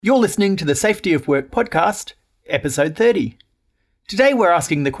You're listening to the Safety of Work podcast, Episode 30. Today we're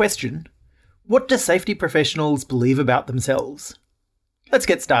asking the question, what do safety professionals believe about themselves? Let's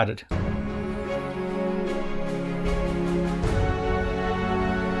get started.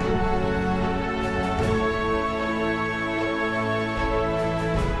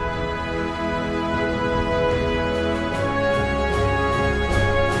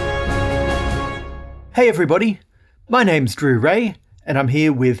 Hey everybody, my name's Drew Ray, and I'm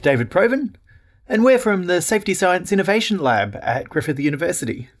here with David Proven, and we're from the Safety Science Innovation Lab at Griffith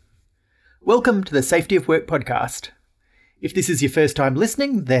University. Welcome to the Safety of Work podcast. If this is your first time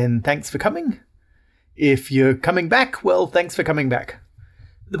listening, then thanks for coming. If you're coming back, well, thanks for coming back.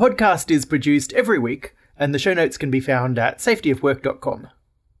 The podcast is produced every week, and the show notes can be found at safetyofwork.com.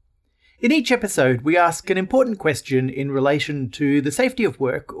 In each episode, we ask an important question in relation to the safety of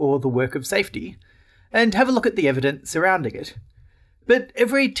work or the work of safety, and have a look at the evidence surrounding it. But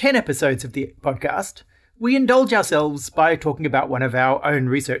every 10 episodes of the podcast, we indulge ourselves by talking about one of our own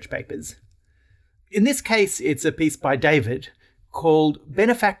research papers. In this case, it's a piece by David called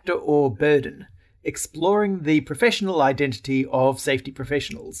Benefactor or Burden, Exploring the Professional Identity of Safety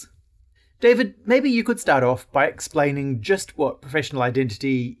Professionals. David, maybe you could start off by explaining just what professional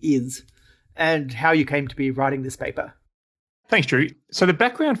identity is and how you came to be writing this paper. Thanks, Drew. So the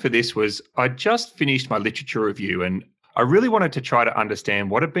background for this was I just finished my literature review and I really wanted to try to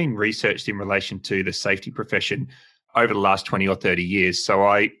understand what had been researched in relation to the safety profession over the last 20 or 30 years. So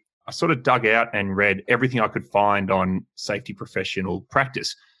I sort of dug out and read everything I could find on safety professional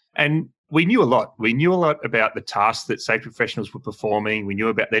practice. And we knew a lot. We knew a lot about the tasks that safety professionals were performing. We knew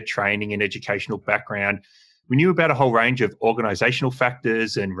about their training and educational background. We knew about a whole range of organizational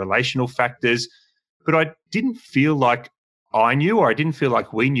factors and relational factors. But I didn't feel like I knew, or I didn't feel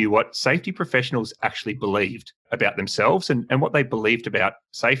like we knew what safety professionals actually believed about themselves and what they believed about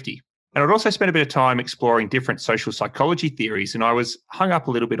safety. And I'd also spent a bit of time exploring different social psychology theories, and I was hung up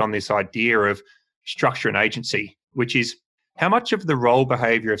a little bit on this idea of structure and agency, which is how much of the role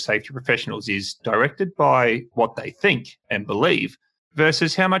behaviour of safety professionals is directed by what they think and believe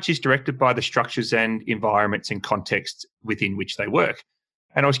versus how much is directed by the structures and environments and contexts within which they work.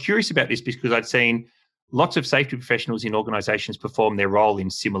 And I was curious about this because I'd seen lots of safety professionals in organisations perform their role in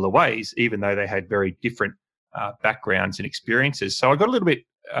similar ways, even though they had very different backgrounds and experiences. So I got a little bit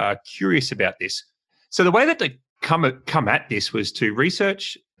curious about this. So the way that they come at this was to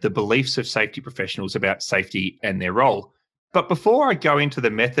research the beliefs of safety professionals about safety and their role. But before I go into the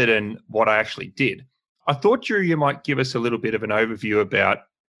method and what I actually did, I thought, Drew, you might give us a little bit of an overview about,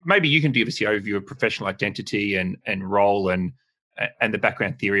 maybe you can give us the overview of professional identity and role and the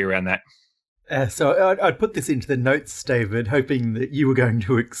background theory around that. So I'd put this into the notes, David, hoping that you were going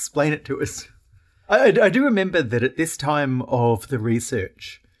to explain it to us. I do remember that at this time of the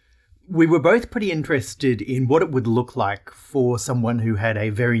research, we were both pretty interested in what it would look like for someone who had a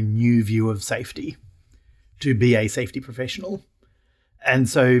very new view of safety to be a safety professional. And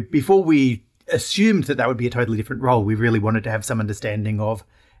so before we assumed that would be a totally different role, we really wanted to have some understanding of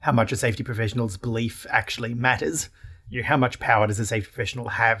how much a safety professional's belief actually matters. How much power does a safety professional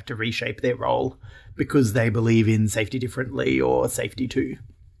have to reshape their role because they believe in safety differently or safety too?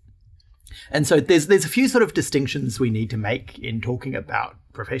 And so there's a few sort of distinctions we need to make in talking about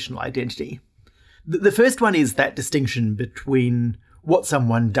professional identity. The first one is that distinction between what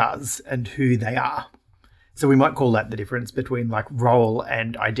someone does and who they are. So we might call that the difference between like role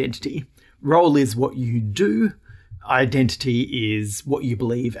and identity. Role is what you do. Identity is what you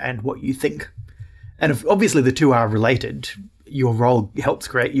believe and what you think. And obviously the two are related. Your role helps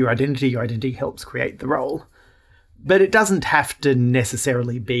create your identity helps create the role. But it doesn't have to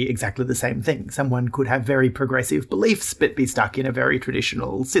necessarily be exactly the same thing. Someone could have very progressive beliefs but be stuck in a very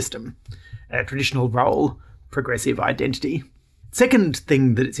traditional system. A traditional role, progressive identity. Second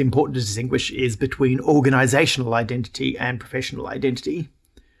thing that it's important to distinguish is between organisational identity and professional identity.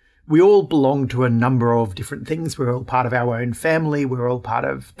 We all belong to a number of different things. We're all part of our own family. We're all part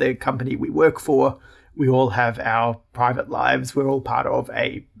of the company we work for. We all have our private lives. We're all part of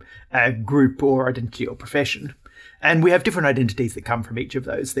a group or identity or profession. And we have different identities that come from each of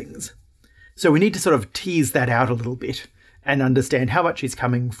those things. So we need to sort of tease that out a little bit and understand how much is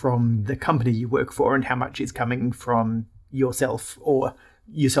coming from the company you work for and how much is coming from yourself or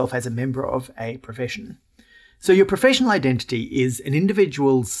yourself as a member of a profession. So your professional identity is an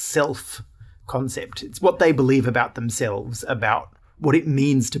individual's self-concept. It's what they believe about themselves, about what it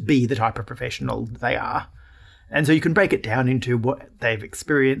means to be the type of professional they are. And so you can break it down into what they've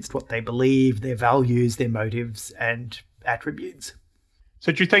experienced, what they believe, their values, their motives, and attributes.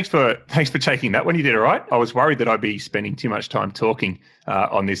 So, Drew, thanks for taking that one. You did all right. I was worried that I'd be spending too much time talking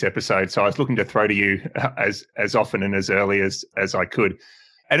on this episode, so I was looking to throw to you as often and as early as I could.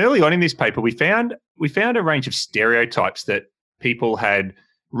 And early on in this paper, we found a range of stereotypes that people had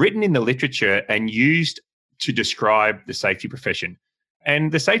written in the literature and used to describe the safety profession.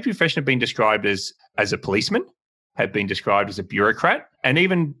 And the safety profession had been described as a policeman, had been described as a bureaucrat, and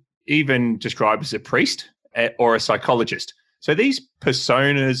even described as a priest or a psychologist. So these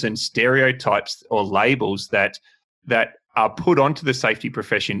personas and stereotypes or labels that are put onto the safety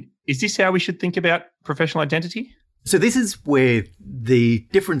profession, is this how we should think about professional identity? So this is where the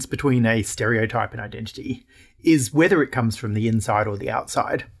difference between a stereotype and identity is whether it comes from the inside or the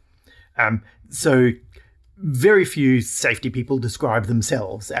outside. So very few safety people describe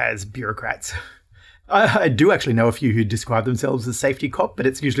themselves as bureaucrats. I do actually know a few who describe themselves as safety cop, but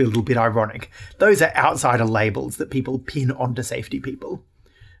it's usually a little bit ironic. Those are outsider labels that people pin onto safety people,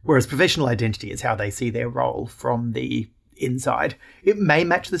 whereas professional identity is how they see their role from the inside. It may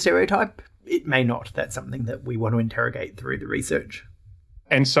match the stereotype, it may not. That's something that we want to interrogate through the research.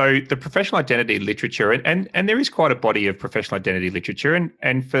 And so the professional identity literature, and there is quite a body of professional identity literature,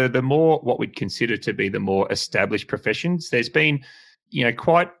 and for the more what we'd consider to be the more established professions, there's been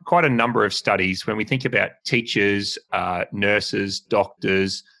quite a number of studies when we think about teachers, nurses,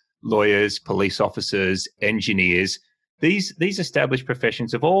 doctors, lawyers, police officers, engineers. These established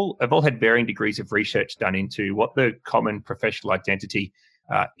professions have all had varying degrees of research done into what the common professional identity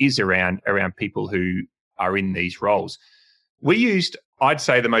is around people who are in these roles. We used, I'd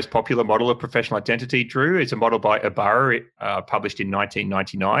say, the most popular model of professional identity, Drew, is a model by Ibarra, published in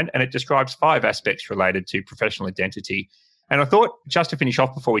 1999, and it describes 5 aspects related to professional identity. And I thought, just to finish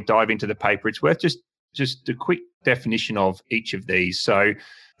off before we dive into the paper, it's worth just a quick definition of each of these. So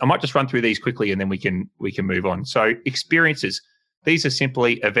I might just run through these quickly and then we can move on. So experiences. These are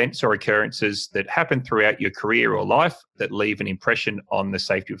simply events or occurrences that happen throughout your career or life that leave an impression on the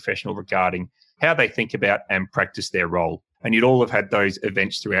safety professional regarding how they think about and practice their role. And you'd all have had those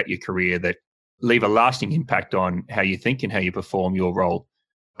events throughout your career that leave a lasting impact on how you think and how you perform your role.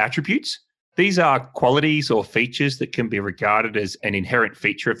 Attributes. These are qualities or features that can be regarded as an inherent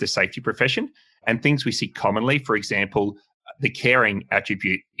feature of the safety profession and things we see commonly, for example, the caring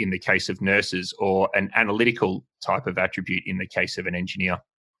attribute in the case of nurses or an analytical type of attribute in the case of an engineer.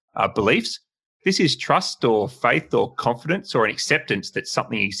 Beliefs. This is trust or faith or confidence or an acceptance that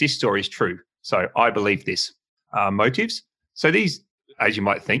something exists or is true. So I believe this. Motives. So these, as you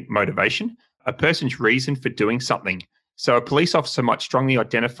might think, motivation, a person's reason for doing something. So a police officer might strongly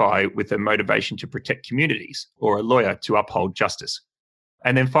identify with a motivation to protect communities or a lawyer to uphold justice.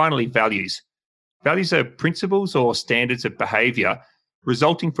 And then finally, values. Values are principles or standards of behaviour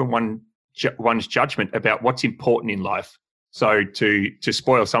resulting from one's judgment about what's important in life. So to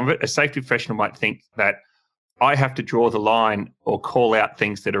spoil some of it, a safety professional might think that I have to draw the line or call out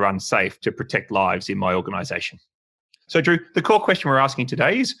things that are unsafe to protect lives in my organisation. So Drew, the core question we're asking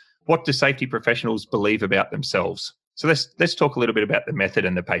today is, what do safety professionals believe about themselves? So let's talk a little bit about the method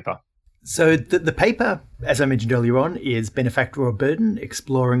and the paper. So the paper, as I mentioned earlier on, is Benefactor or Burden,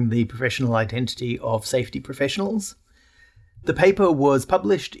 exploring the professional identity of safety professionals. The paper was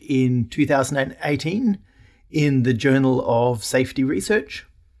published in 2018 in the Journal of Safety Research.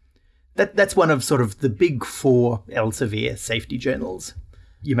 That's one of sort of the big 4 Elsevier safety journals.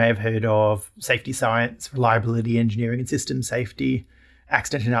 You may have heard of Safety Science, Reliability Engineering and System Safety,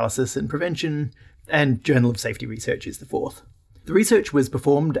 Accident Analysis and Prevention, and Journal of Safety Research is the 4th. The research was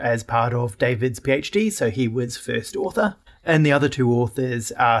performed as part of David's PhD, so he was first author, and the other 2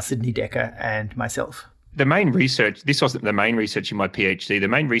 authors are Sydney Decker and myself. The main research, this wasn't the main research in my PhD. The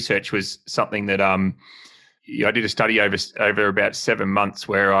main research was something that I did a study over about 7 months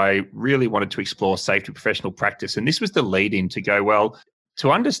where I really wanted to explore safety professional practice. And this was the lead in to go, well,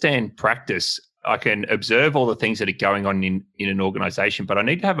 to understand practice, I can observe all the things that are going on in an organization, but I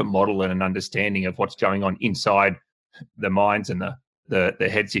need to have a model and an understanding of what's going on inside the minds and the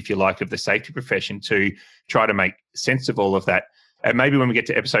heads, if you like, of the safety profession to try to make sense of all of that. And maybe when we get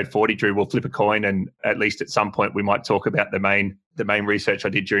to episode 40, Drew, we'll flip a coin and at least at some point we might talk about the main research I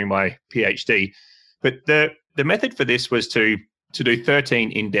did during my PhD. But the method for this was to do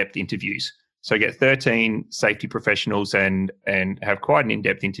 13 in-depth interviews. So get 13 safety professionals and have quite an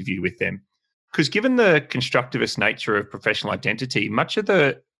in-depth interview with them. Because given the constructivist nature of professional identity, much of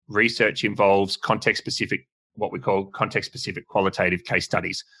the research involves context-specific, what we call context-specific qualitative case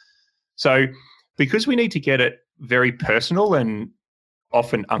studies. So because we need to get at very personal and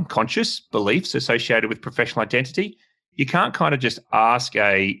often unconscious beliefs associated with professional identity, you can't kind of just ask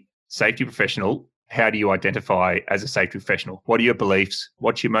a safety professional, how do you identify as a safety professional? What are your beliefs?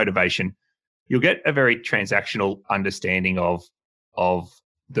 What's your motivation? You'll get a very transactional understanding of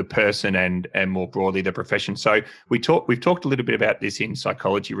the person and more broadly the profession. So we've talked a little bit about this in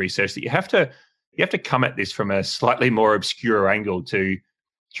psychology research, that you have to come at this from a slightly more obscure angle to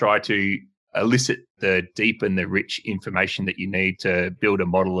try to elicit the deep and the rich information that you need to build a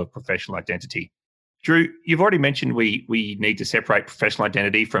model of professional identity. Drew, you've already mentioned we need to separate professional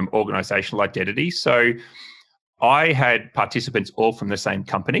identity from organizational identity. So I had participants all from the same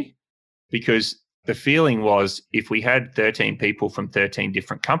company, because the feeling was, if we had 13 people from 13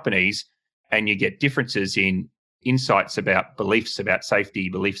 different companies and you get differences in insights about beliefs about safety,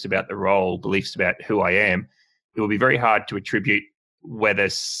 beliefs about the role, beliefs about who I am, it will be very hard to attribute whether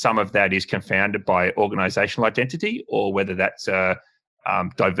some of that is confounded by organizational identity or whether that's a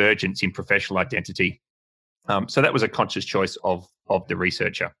divergence in professional identity. So that was a conscious choice of the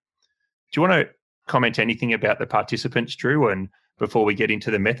researcher. Do you want to comment anything about the participants, Drew, and before we get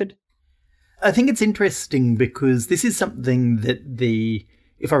into the method? I think it's interesting because this is something that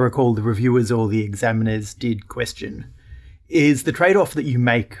if I recall, the reviewers or the examiners did question, is the trade-off that you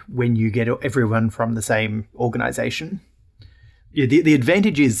make when you get everyone from the same organisation. Yeah, the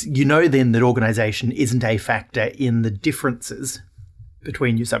advantage is, then that organisation isn't a factor in the differences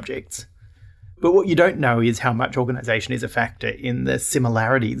between your subjects. But what you don't know is how much organisation is a factor in the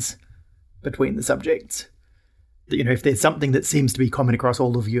similarities between the subjects. If there's something that seems to be common across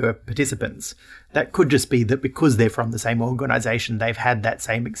all of your participants, that could just be that because they're from the same organisation, they've had that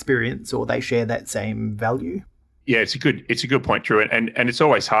same experience or they share that same value. Yeah, it's a good point, Drew. And it's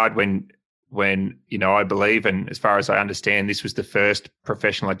always hard when I believe, and as far as I understand, this was the first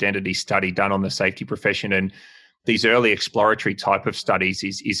professional identity study done on the safety profession. And these early exploratory type of studies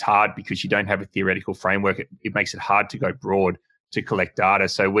is hard because you don't have a theoretical framework. It makes it hard to go broad to collect data.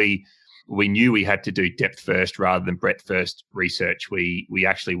 So we knew we had to do depth first rather than breadth first research. We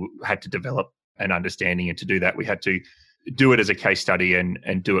actually had to develop an understanding, and to do that, we had to do it as a case study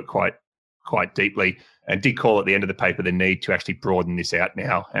and do it quite deeply. And did call at the end of the paper the need to actually broaden this out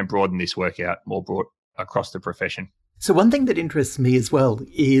now and broaden this work out more broad across the profession. So one thing that interests me as well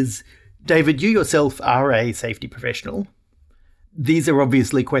is, David, you yourself are a safety professional. These are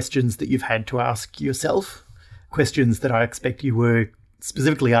obviously questions that you've had to ask yourself, questions that I expect you were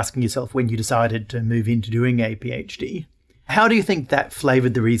specifically asking yourself when you decided to move into doing a PhD. How do you think that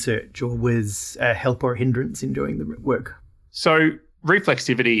flavoured the research, or was a help or a hindrance in doing the work? So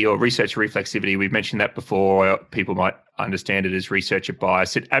reflexivity, or research reflexivity, we've mentioned that before. People might understand it as researcher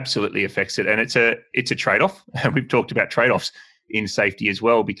bias. It absolutely affects it, and it's a trade-off. And we've talked about trade-offs in safety as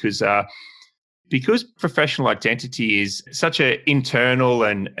well, because professional identity is such an internal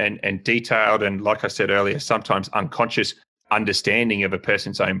and detailed, and like I said earlier, sometimes unconscious understanding of a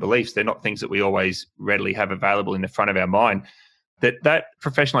person's own beliefs. They're not things that we always readily have available in the front of our mind. That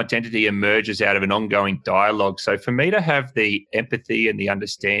professional identity emerges out of an ongoing dialogue. So for me to have the empathy and the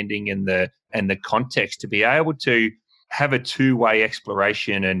understanding and the context to be able to have a two-way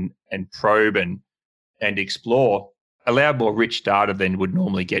exploration and probe and explore, allow more rich data than would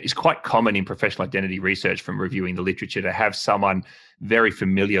normally get, is quite common in professional identity research from reviewing the literature, to have someone very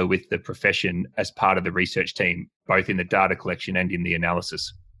familiar with the profession as part of the research team, both in the data collection and in the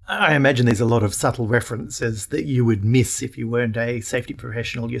analysis. I imagine there's a lot of subtle references that you would miss if you weren't a safety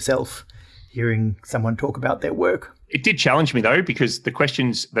professional yourself, hearing someone talk about their work. It did challenge me, though, because the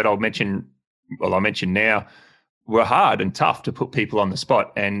questions that I'll mention now, were hard and tough to put people on the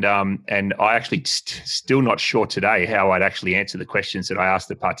spot. And I actually still not sure today how I'd actually answer the questions that I asked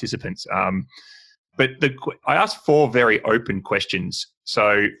the participants. But I asked 4 very open questions.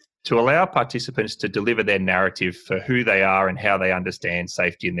 So to allow participants to deliver their narrative for who they are and how they understand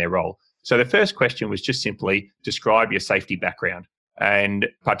safety in their role. So the first question was just simply describe your safety background. And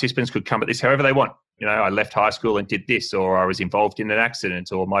participants could come at this however they want. I left high school and did this, or I was involved in an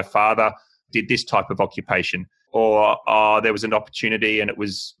accident, or my father did this type of occupation, or there was an opportunity and it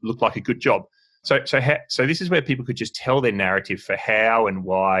looked like a good job. So this is where people could just tell their narrative for how and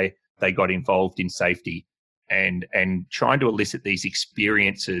why they got involved in safety, and trying to elicit these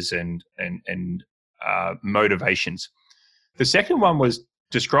experiences and motivations. The second one was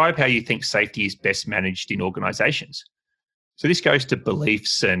describe how you think safety is best managed in organizations. So this goes to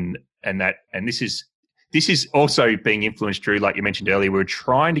beliefs and this is also being influenced, Drew, like you mentioned earlier. We're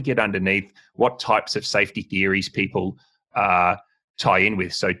trying to get underneath what types of safety theories people tie in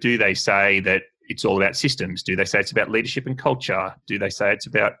with. So do they say that it's all about systems? Do they say it's about leadership and culture? Do they say it's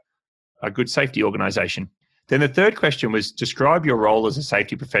about a good safety organization? Then the third question was describe your role as a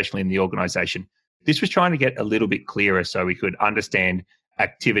safety professional in the organization. This was trying to get a little bit clearer so we could understand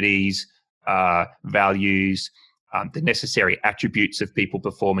activities, values, the necessary attributes of people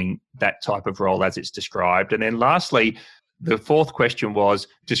performing that type of role as it's described. And then lastly, the fourth question was,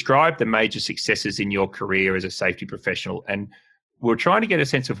 describe the major successes in your career as a safety professional. And we're trying to get a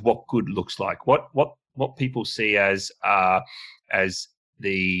sense of what good looks like, what people see as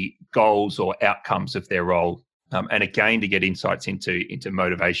the goals or outcomes of their role. And again, to get insights into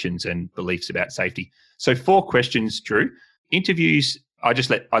motivations and beliefs about safety. So 4 questions, Drew. Interviews, I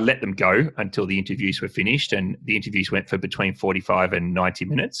let them go until the interviews were finished, and the interviews went for between 45 and 90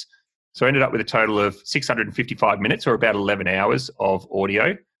 minutes. So I ended up with a total of 655 minutes, or about 11 hours of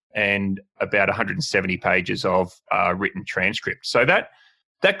audio, and about 170 pages of written transcript. So that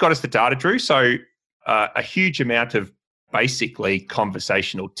got us the data, Drew. So a huge amount of basically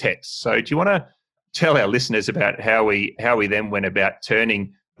conversational text. So do you want to tell our listeners about how we then went about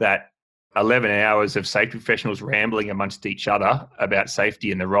turning that 11 hours of safety professionals rambling amongst each other about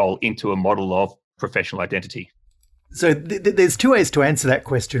safety and the role into a model of professional identity? So there's 2 ways to answer that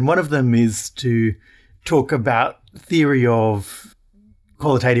question. One of them is to talk about theory of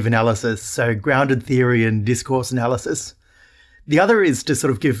qualitative analysis, so grounded theory and discourse analysis. The other is to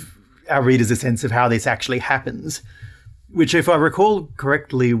sort of give our readers a sense of how this actually happens, which, if I recall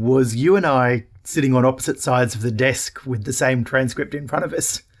correctly, was you and I sitting on opposite sides of the desk with the same transcript in front of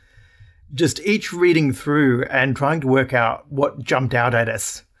us, just each reading through and trying to work out what jumped out at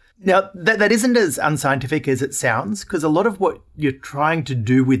us. Now, that isn't as unscientific as it sounds, because a lot of what you're trying to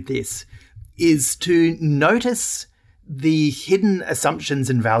do with this is to notice the hidden assumptions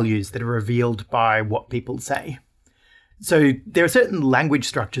and values that are revealed by what people say. So there are certain language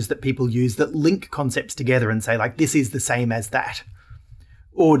structures that people use that link concepts together and say, like, this is the same as that.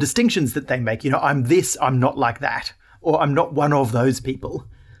 Or distinctions that they make, I'm this, I'm not like that. Or I'm not one of those people.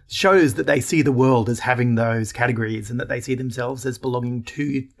 Shows that they see the world as having those categories and that they see themselves as belonging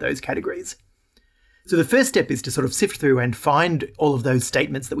to those categories. So the first step is to sort of sift through and find all of those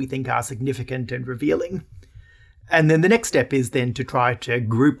statements that we think are significant and revealing. And then the next step is then to try to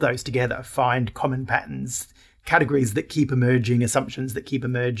group those together, find common patterns, categories that keep emerging, assumptions that keep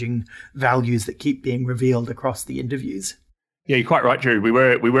emerging, values that keep being revealed across the interviews. Yeah, you're quite right, Drew. We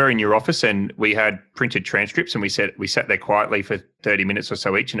were in your office and we had printed transcripts, and we sat there quietly for 30 minutes or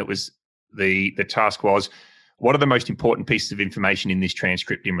so each, and it was the task was, what are the most important pieces of information in this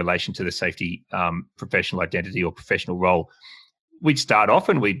transcript in relation to the safety professional identity or professional role? We'd start off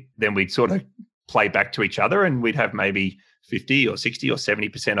and we'd sort of play back to each other, and we'd have maybe 50 or 60 or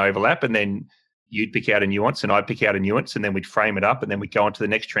 70% overlap, and then you'd pick out a nuance and I'd pick out a nuance, and then we'd frame it up, and then we'd go on to the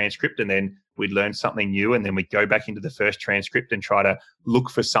next transcript, and then we'd learn something new, and then we'd go back into the first transcript and try to look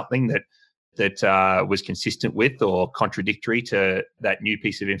for something that was consistent with or contradictory to that new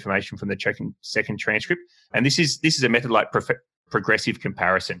piece of information from the second transcript. And this is a method like progressive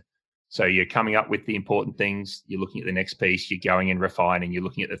comparison. So you're coming up with the important things, you're looking at the next piece, you're going and refining, you're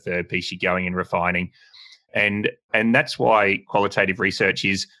looking at the third piece, you're going and refining. And that's why qualitative research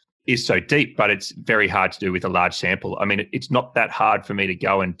is so deep, but it's very hard to do with a large sample. I mean, it's not that hard for me to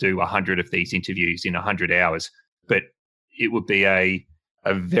go and do 100 of these interviews in 100 hours, but it would be a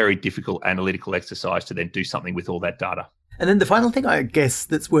very difficult analytical exercise to then do something with all that data. And then the final thing I guess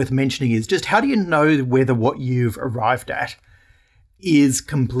that's worth mentioning is just, how do you know whether what you've arrived at is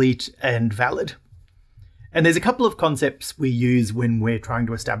complete and valid? And there's a couple of concepts we use when we're trying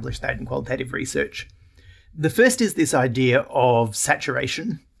to establish that in qualitative research. The first is this idea of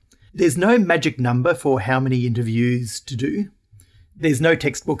saturation. There's no magic number for how many interviews to do. There's no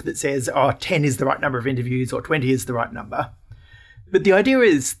textbook that says, 10 is the right number of interviews or 20 is the right number. But the idea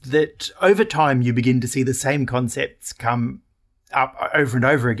is that over time you begin to see the same concepts come up over and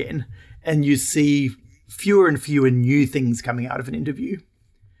over again, and you see fewer and fewer new things coming out of an interview.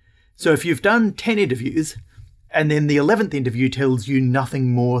 So if you've done 10 interviews and then the 11th interview tells you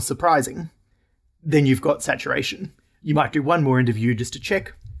nothing more surprising, then you've got saturation. You might do one more interview just to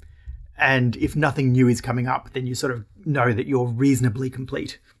check. And if nothing new is coming up, then you sort of know that you're reasonably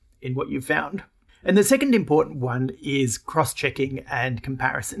complete in what you've found. And the second important one is cross-checking and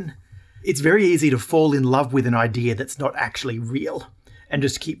comparison. It's very easy to fall in love with an idea that's not actually real and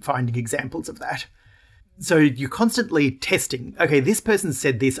just keep finding examples of that. So you're constantly testing, okay, this person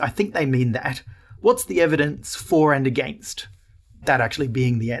said this, I think they mean that. What's the evidence for and against that actually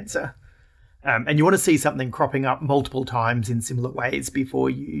being the answer? And you want to see something cropping up multiple times in similar ways before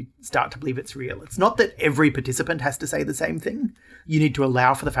you start to believe it's real. It's not that every participant has to say the same thing. You need to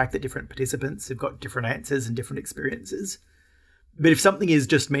allow for the fact that different participants have got different answers and different experiences. But if something is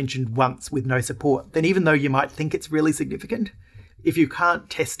just mentioned once with no support, then even though you might think it's really significant, if you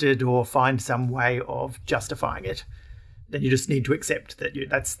can't test it or find some way of justifying it, then you just need to accept that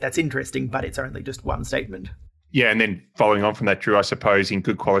that's interesting, but it's only just one statement. Yeah, and then following on from that, Drew, I suppose in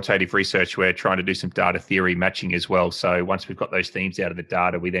good qualitative research, we're trying to do some data theory matching as well. So once we've got those themes out of the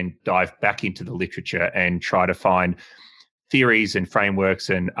data, we then dive back into the literature and try to find theories and frameworks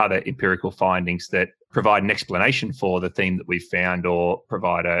and other empirical findings that provide an explanation for the theme that we've found, or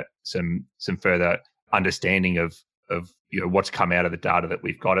provide some further understanding of what's come out of the data that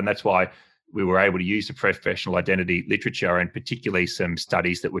we've got. And that's why we were able to use the professional identity literature, and particularly some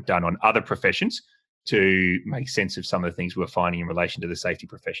studies that were done on other professions, to make sense of some of the things we're finding in relation to the safety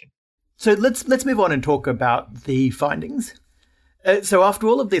profession. So let's move on and talk about the findings. So after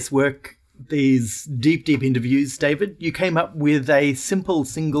all of this work, these deep interviews, David, you came up with a simple,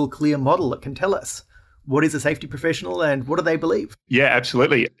 single, clear model that can tell us what is a safety professional and what do they believe? Yeah,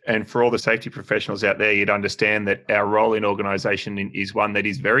 absolutely. And for all the safety professionals out there, you'd understand that our role in organisation is one that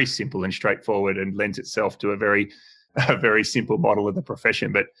is very simple and straightforward and lends itself to a very simple model of the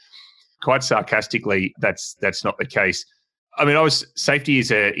profession. But quite sarcastically, that's not the case. I mean, safety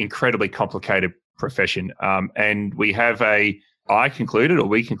is an incredibly complicated profession, and we concluded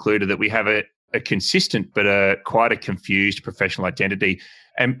that we have a consistent but quite a confused professional identity,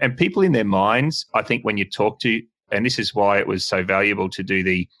 and people in their minds, I think, when you talk to, and this is why it was so valuable to do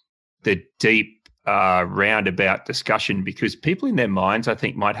the deep roundabout discussion, because people in their minds, I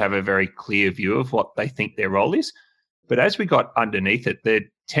think, might have a very clear view of what they think their role is. But as we got underneath it, the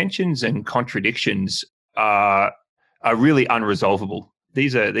tensions and contradictions are really unresolvable.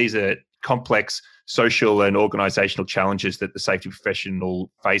 These are complex social and organizational challenges that the safety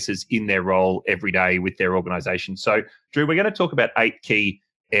professional faces in their role every day with their organization. So, Drew, we're going to talk about 8 key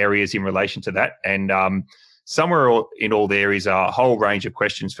areas in relation to that. And somewhere in all there is a whole range of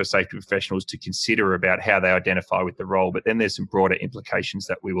questions for safety professionals to consider about how they identify with the role. But then there's some broader implications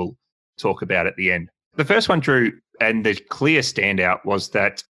that we will talk about at the end. The first one, Drew, and the clear standout, was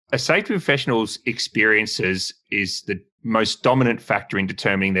that a safety professional's experiences is the most dominant factor in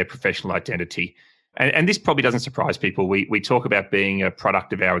determining their professional identity. And this probably doesn't surprise people. We talk about being a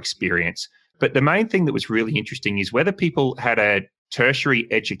product of our experience. But the main thing that was really interesting is whether people had a tertiary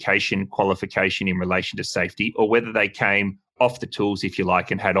education qualification in relation to safety, or whether they came off the tools, if you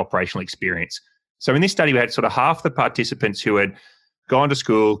like, and had operational experience. So in this study, we had sort of half the participants who had gone to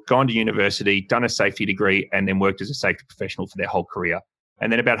school, gone to university, done a safety degree, and then worked as a safety professional for their whole career.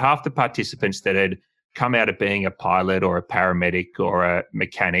 And then about half the participants that had come out of being a pilot or a paramedic or a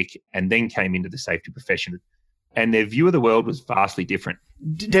mechanic and then came into the safety profession. And their view of the world was vastly different.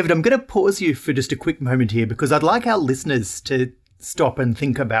 David, I'm going to pause you for just a quick moment here, because I'd like our listeners to stop and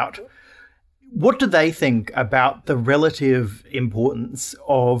think about, what do they think about the relative importance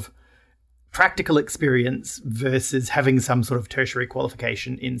of practical experience versus having some sort of tertiary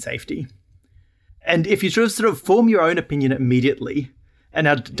qualification in safety? And if you sort of form your own opinion immediately. And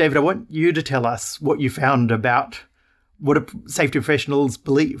now, David, I want you to tell us what you found about what safety professionals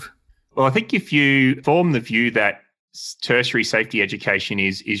believe. Well, I think if you form the view that tertiary safety education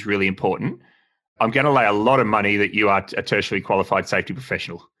is really important, I'm going to lay a lot of money that you are a tertiary qualified safety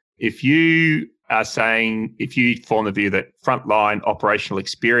professional. If you form the view that frontline operational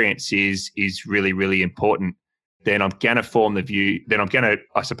experience is really, really important, then I'm going to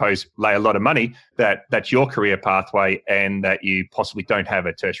I suppose, lay a lot of money that that's your career pathway and that you possibly don't have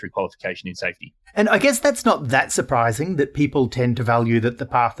a tertiary qualification in safety. And I guess that's not that surprising that people tend to value the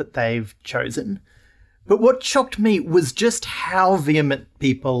path that they've chosen. But what shocked me was just how vehement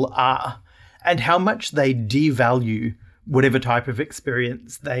people are and how much they devalue whatever type of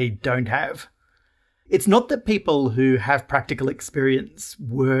experience they don't have. It's not that people who have practical experience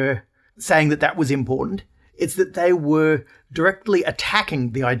were saying that that was important. It's that they were directly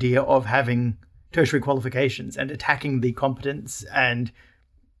attacking the idea of having tertiary qualifications and attacking the competence and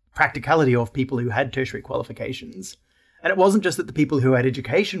practicality of people who had tertiary qualifications. And it wasn't just that the people who had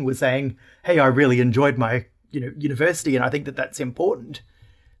education were saying, hey, I really enjoyed my university and I think that that's important.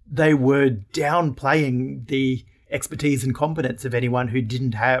 They were downplaying the expertise and competence of anyone who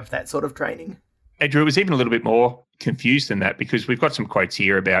didn't have that sort of training. Andrew, it was even a little bit more confused than that, because we've got some quotes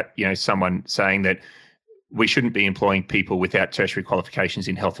here about, someone saying that we shouldn't be employing people without tertiary qualifications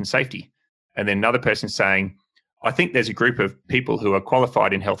in health and safety. And then another person saying, I think there's a group of people who are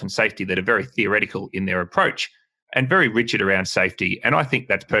qualified in health and safety that are very theoretical in their approach and very rigid around safety. And I think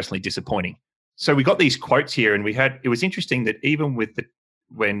that's personally disappointing. So we got these quotes here, and it was interesting that even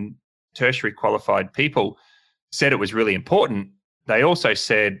when tertiary qualified people said it was really important, they also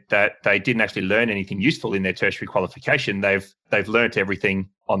said that they didn't actually learn anything useful in their tertiary qualification. They've learnt everything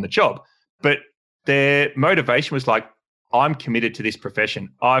on the job. But their motivation was like, I'm committed to this profession.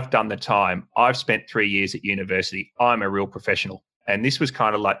 I've done the time. I've spent 3 years at university. I'm a real professional. And this was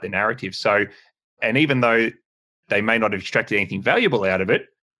kind of like the narrative. So, and even though they may not have extracted anything valuable out of it,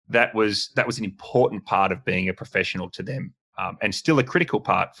 that was an important part of being a professional to them, and still a critical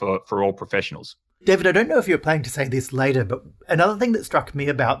part for all professionals. David, I don't know if you're planning to say this later, but another thing that struck me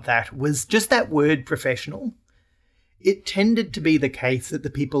about that was just that word professional. It tended to be the case that the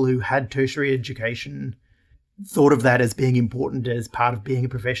people who had tertiary education thought of that as being important as part of being a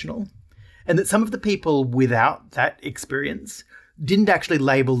professional, and that some of the people without that experience didn't actually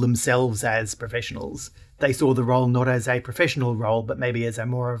label themselves as professionals. They saw the role not as a professional role, but maybe as a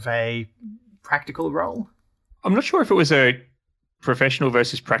more of a practical role. I'm not sure if it was a professional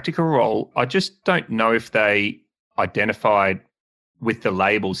versus practical role. I just don't know if they identified with the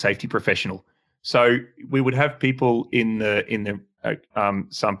label safety professional. So we would have people in the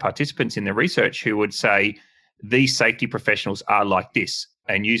some participants in the research who would say these safety professionals are like this,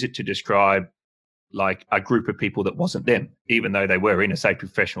 and use it to describe like a group of people that wasn't them, even though they were in a safety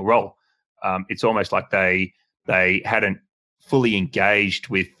professional role. It's almost like they hadn't fully engaged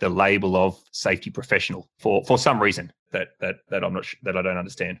with the label of safety professional for some reason that I'm not that I don't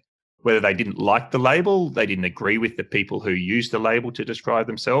understand. Whether they didn't like the label, they didn't agree with the people who used the label to describe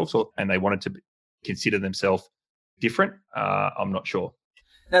themselves, and they wanted to consider themselves different. I'm not sure.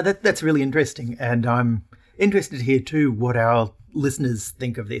 Now that's really interesting, and I'm interested to hear too what our listeners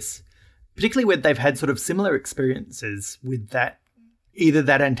think of this, particularly when they've had sort of similar experiences with that, either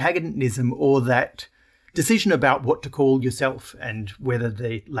that antagonism or that decision about what to call yourself and whether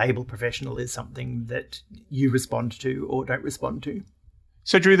the label professional is something that you respond to or don't respond to.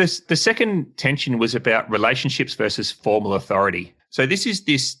 So, Drew, the second tension was about relationships versus formal authority. So this is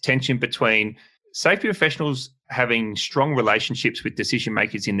this tension between safety professionals having strong relationships with decision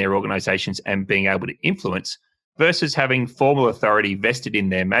makers in their organizations and being able to influence versus having formal authority vested in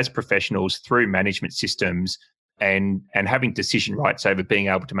them as professionals through management systems and having decision rights over being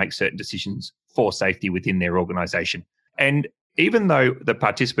able to make certain decisions for safety within their organization. And even though the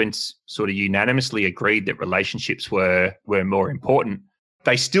participants sort of unanimously agreed that relationships were more important,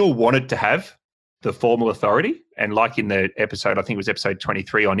 they still wanted to have the formal authority. And like in the episode, I think it was episode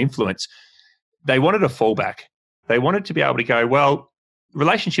 23 on influence, they wanted a fallback. They wanted to be able to go, well,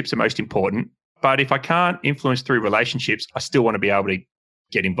 relationships are most important, but if I can't influence through relationships, I still want to be able to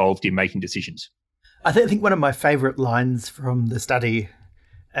get involved in making decisions. I think one of my favourite lines from the study,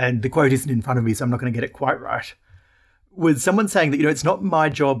 and the quote isn't in front of me, so I'm not going to get it quite right, was someone saying that, it's not my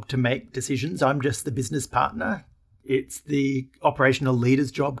job to make decisions. I'm just the business partner. It's the operational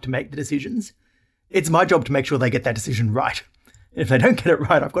leader's job to make the decisions. It's my job to make sure they get that decision right. If they don't get it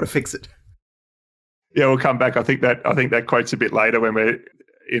right, I've got to fix it. Yeah, we'll come back. I think that quote's a bit later when we're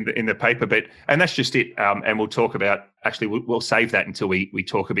in the paper, and that's just it. And we'll talk about, actually, we'll save that until we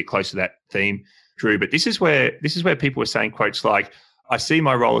talk a bit closer to that theme, Drew. But this is where people are saying quotes like, I see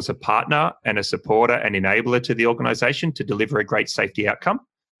my role as a partner and a supporter and enabler to the organization to deliver a great safety outcome.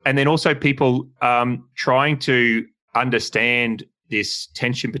 And then also people trying to understand this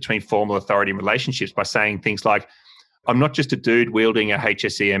tension between formal authority and relationships by saying things like, I'm not just a dude wielding a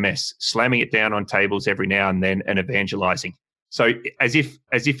HSEMS, slamming it down on tables every now and then and evangelizing. So as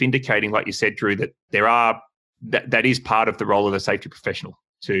if indicating, like you said, Drew, that that is part of the role of the safety professional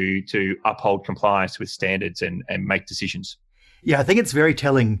to uphold compliance with standards and make decisions. Yeah, I think it's very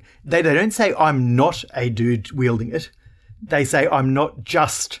telling. They don't say I'm not a dude wielding it. They say I'm not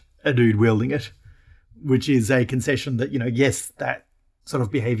just a dude wielding it, which is a concession that, yes, that sort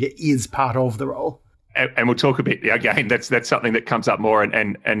of behavior is part of the role. And we'll talk a bit again. That's something that comes up more.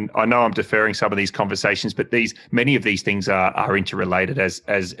 And I know I'm deferring some of these conversations, but many of these things are interrelated,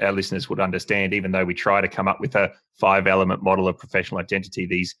 as our listeners would understand. Even though we try to come up with a 5-element model of professional identity,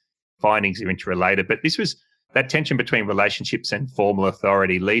 these findings are interrelated. But that tension between relationships and formal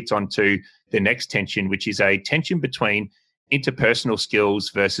authority leads on to the next tension, which is a tension between interpersonal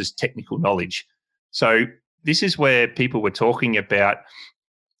skills versus technical knowledge. So this is where people were talking about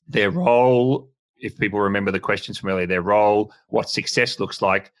their role. If people remember the questions from earlier, their role, what success looks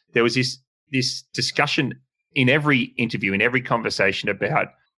like. There was this discussion in every interview, in every conversation about,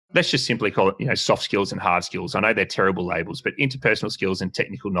 let's just simply call it, soft skills and hard skills. I know they're terrible labels, but interpersonal skills and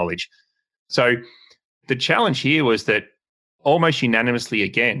technical knowledge. So the challenge here was that almost unanimously,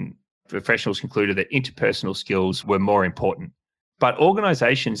 again, professionals concluded that interpersonal skills were more important. But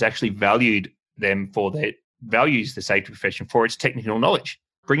organizations actually valued the safety profession for its technical knowledge,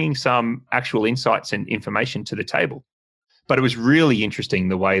 bringing some actual insights and information to the table. But it was really interesting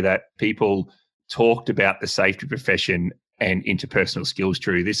the way that people talked about the safety profession and interpersonal skills,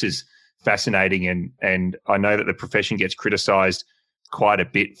 Drew. This is fascinating. And I know that the profession gets criticised quite a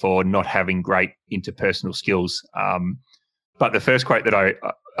bit for not having great interpersonal skills. But the first quote that I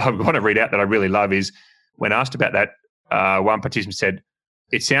want to read out that I really love is when asked about that, one participant said,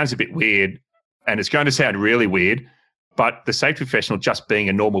 "It sounds a bit weird, and it's going to sound really weird, but the safety professional just being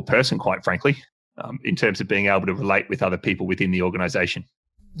a normal person, quite frankly, in terms of being able to relate with other people within the organisation."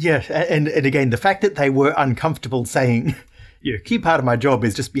 Yeah, and again, the fact that they were uncomfortable saying, key part of my job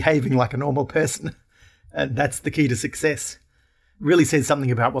is just behaving like a normal person, and that's the key to success, really says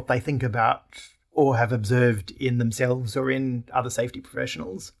something about what they think about or have observed in themselves or in other safety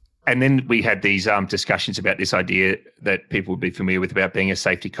professionals. And then we had these discussions about this idea that people would be familiar with about being a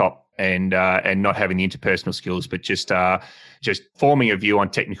safety cop and not having the interpersonal skills, but just forming a view on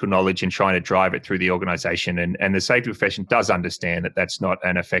technical knowledge and trying to drive it through the organisation. And the safety profession does understand that that's not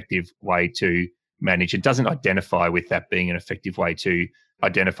an effective way to manage. It doesn't identify with that being an effective way to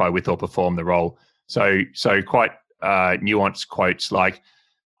identify with or perform the role. So quite nuanced quotes like,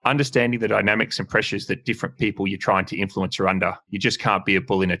 understanding the dynamics and pressures that different people you're trying to influence are under. You just can't be a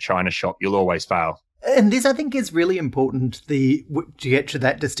bull in a china shop. You'll always fail. And this, I think, is really important, to get to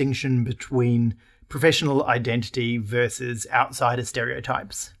that distinction between professional identity versus outsider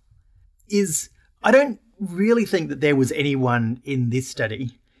stereotypes. I don't really think that there was anyone in this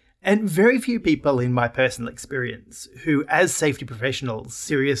study, and very few people in my personal experience, who as safety professionals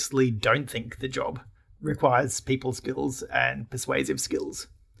seriously don't think the job requires people skills and persuasive skills.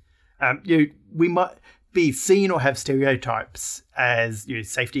 We might be seen or have stereotypes as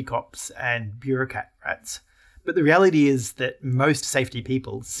safety cops and bureaucrats, but the reality is that most safety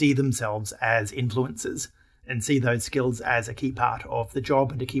people see themselves as influencers and see those skills as a key part of the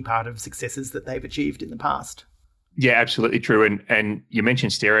job and a key part of successes that they've achieved in the past. Yeah, absolutely true. And you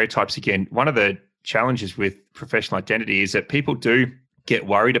mentioned stereotypes again. One of the challenges with professional identity is that people do get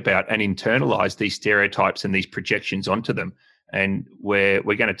worried about and internalize these stereotypes and these projections onto them. And we're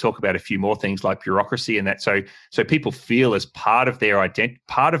going to talk about a few more things like bureaucracy and that. So people feel as part of their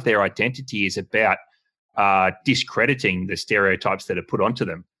identity is about discrediting the stereotypes that are put onto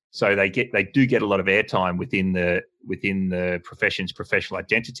them. So they do get a lot of airtime within the profession's professional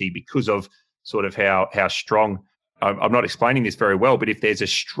identity because of sort of how strong. I'm not explaining this very well, but if there's a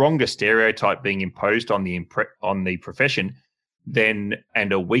stronger stereotype being imposed on the profession, then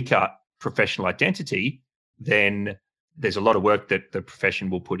and a weaker professional identity, then there's a lot of work that the profession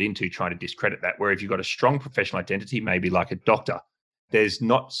will put into trying to discredit that. Where if you've got a strong professional identity, maybe like a doctor, there's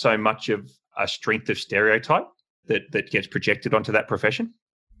not so much of a strength of stereotype that gets projected onto that profession.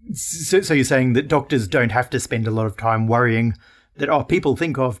 So you're saying that doctors don't have to spend a lot of time worrying that, people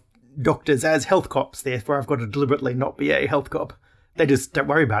think of doctors as health cops, therefore I've got to deliberately not be a health cop. They just don't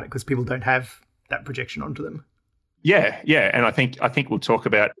worry about it because people don't have that projection onto them. Yeah. And I think we'll talk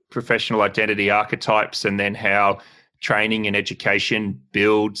about professional identity archetypes and then how training and education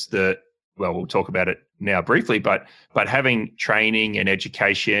builds we'll talk about it now briefly, but having training and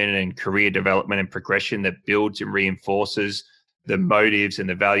education and career development and progression that builds and reinforces the motives and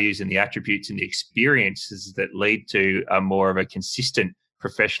the values and the attributes and the experiences that lead to a more of a consistent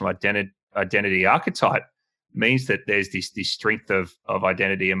professional identity archetype means that there's this strength of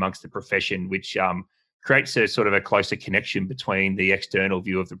identity amongst the profession, which creates a sort of a closer connection between the external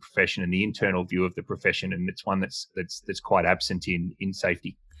view of the profession and the internal view of the profession, and it's one that's quite absent in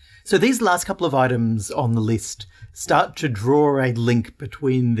safety. So these last couple of items on the list start to draw a link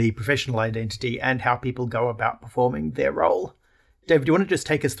between the professional identity and how people go about performing their role. David, do you want to just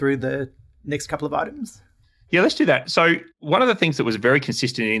take us through the next couple of items? Yeah, let's do that. So one of the things that was very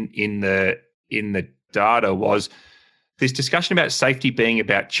consistent in the data was this discussion about safety being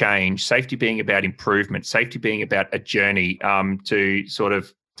about change, safety being about improvement, safety being about a journey. To sort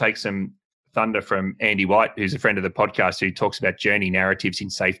of take some thunder from Andy White, who's a friend of the podcast, who talks about journey narratives in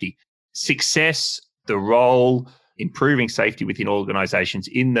safety. Success, the role, improving safety within organizations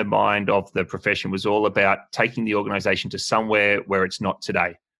in the mind of the profession was all about taking the organization to somewhere where it's not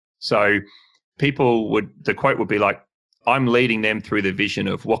today. So the quote would be like, I'm leading them through the vision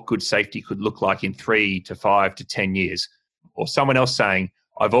of what good safety could look like in 3 to 5 to 10 years. Or someone else saying,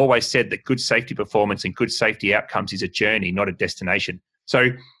 I've always said that good safety performance and good safety outcomes is a journey, not a destination. So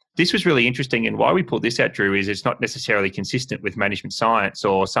this was really interesting. And why we pulled this out, Drew, is it's not necessarily consistent with management science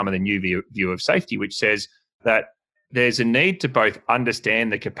or some of the new view of safety, which says that there's a need to both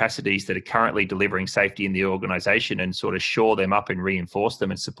understand the capacities that are currently delivering safety in the organization and sort of shore them up and reinforce them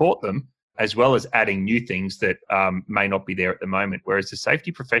and support them, as well as adding new things that may not be there at the moment. Whereas the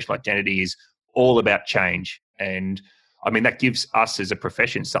safety professional identity is all about change. And I mean, that gives us as a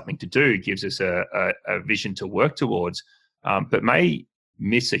profession something to do, gives us a vision to work towards, but may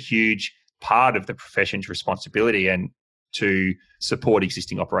miss a huge part of the profession's responsibility and to support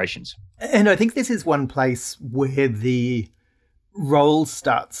existing operations. And I think this is one place where the role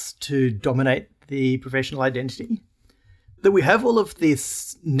starts to dominate the professional identity. That we have all of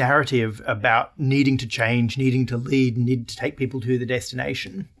this narrative about needing to change, needing to lead, needing to take people to the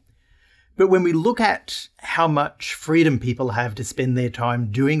destination. But when we look at how much freedom people have to spend their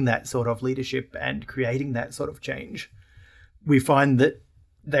time doing that sort of leadership and creating that sort of change, we find that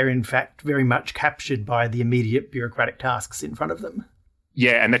they're in fact very much captured by the immediate bureaucratic tasks in front of them.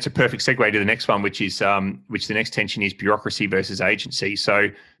 Yeah, and that's a perfect segue to the next one, which the next tension is bureaucracy versus agency. So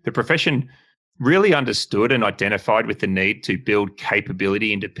the profession really understood and identified with the need to build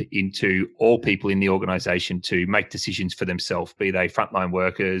capability into all people in the organisation to make decisions for themselves, be they frontline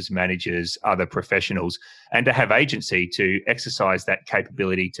workers, managers, other professionals, and to have agency to exercise that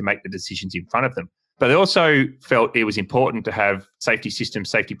capability to make the decisions in front of them. But they also felt it was important to have safety systems,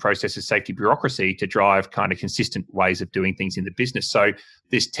 safety processes, safety bureaucracy to drive kind of consistent ways of doing things in the business. So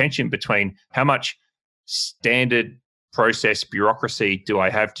this tension between how much standard process bureaucracy do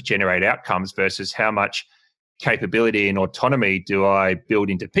I have to generate outcomes versus how much capability and autonomy do I build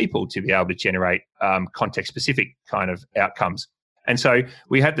into people to be able to generate context-specific kind of outcomes. And so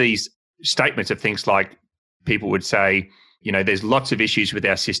we had these statements of things like people would say, you know, there's lots of issues with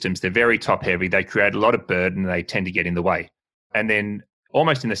our systems. They're very top heavy. They create a lot of burden and they tend to get in the way. And then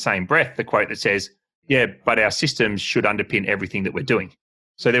almost in the same breath, the quote that says, yeah, but our systems should underpin everything that we're doing.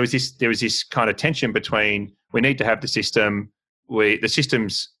 So there was this kind of tension between we need to have the system, the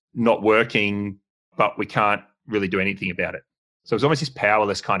system's not working, but we can't really do anything about it. So it's almost this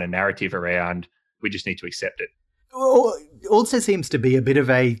powerless kind of narrative around we just need to accept it. Well, it also seems to be a bit of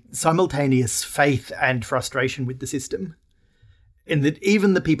a simultaneous faith and frustration with the system. In that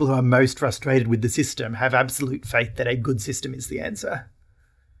even the people who are most frustrated with the system have absolute faith that a good system is the answer.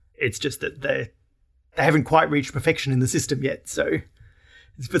 It's just that they haven't quite reached perfection in the system yet. So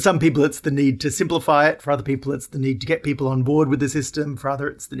for some people, it's the need to simplify it. For other people, it's the need to get people on board with the system. For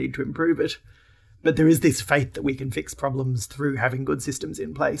others, it's the need to improve it. But there is this faith that we can fix problems through having good systems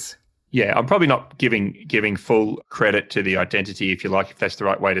in place. Yeah, I'm probably not giving full credit to the identity, if you like, if that's the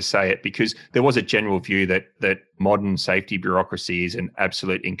right way to say it, because there was a general view that modern safety bureaucracy is an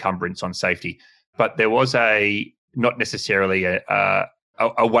absolute encumbrance on safety. But there was not necessarily a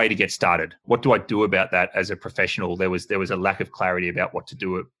way to get started. What do I do about that as a professional? There was a lack of clarity about what to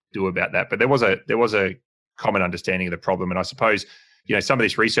do about that. But there was a common understanding of the problem. And I suppose, you know, some of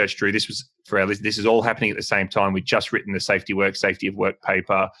this research, Drew, this was for our listeners, this is all happening at the same time. We'd just written the safety of work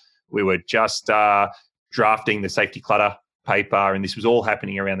paper. We were just drafting the safety clutter paper, and this was all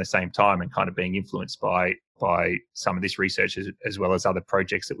happening around the same time and kind of being influenced by some of this research as well as other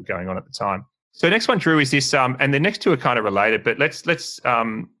projects that were going on at the time. So the next one, Drew, is this, and the next two are kind of related, but let's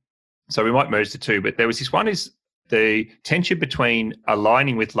so we might merge the two, but there was this one is the tension between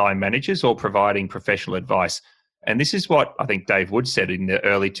aligning with line managers or providing professional advice. And this is what I think Dave Wood said in the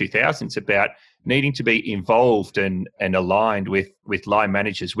early 2000s about needing to be involved and aligned with line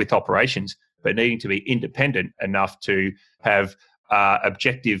managers, with operations, but needing to be independent enough to have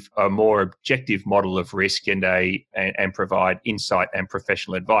a more objective model of risk and provide insight and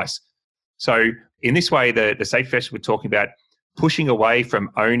professional advice. So in this way, the Safety Festival we're talking about pushing away from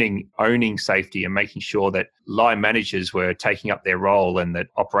owning safety and making sure that line managers were taking up their role and that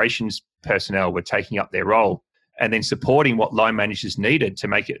operations personnel were taking up their role, and then supporting what line managers needed to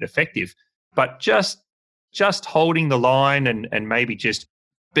make it effective. But just holding the line and maybe just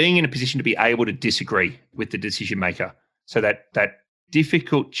being in a position to be able to disagree with the decision maker. So that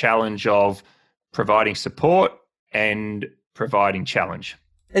difficult challenge of providing support and providing challenge.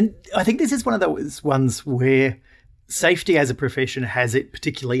 And I think this is one of those ones where safety as a profession has it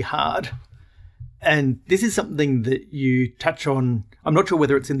particularly hard. And this is something that you touch on, I'm not sure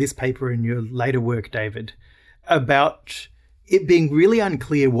whether it's in this paper or in your later work, David, about it being really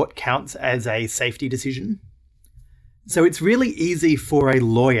unclear what counts as a safety decision. So it's really easy for a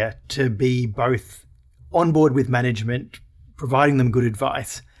lawyer to be both on board with management, providing them good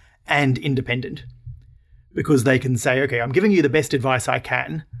advice, and independent. Because they can say, okay, I'm giving you the best advice I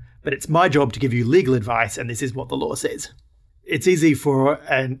can, but it's my job to give you legal advice, and this is what the law says. It's easy for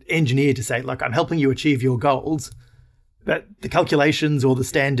an engineer to say, look, I'm helping you achieve your goals, but the calculations or the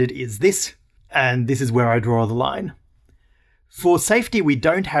standard is this, and this is where I draw the line. For safety, we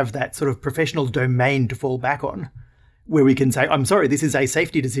don't have that sort of professional domain to fall back on, where we can say, I'm sorry, this is a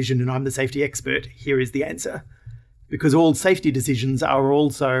safety decision and I'm the safety expert. Here is the answer. Because all safety decisions are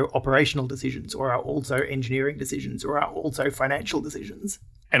also operational decisions, or are also engineering decisions, or are also financial decisions.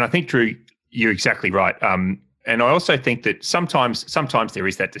 And I think, Drew, you're exactly right. And I also think that sometimes there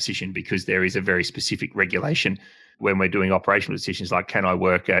is that decision because there is a very specific regulation when we're doing operational decisions, like can I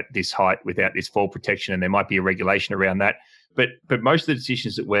work at this height without this fall protection? And there might be a regulation around that. But most of the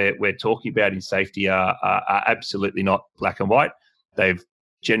decisions that we're talking about in safety are absolutely not black and white. They've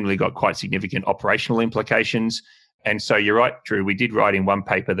generally got quite significant operational implications. And so you're right, Drew, we did write in one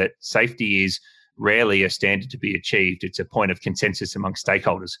paper that safety is rarely a standard to be achieved. It's a point of consensus among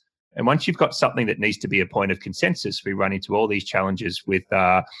stakeholders. And once you've got something that needs to be a point of consensus, we run into all these challenges with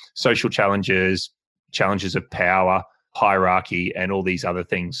social challenges, challenges of power, hierarchy, and all these other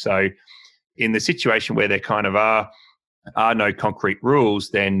things. So in the situation where there kind of are no concrete rules,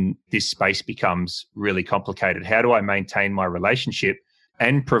 then this space becomes really complicated. How do I maintain my relationship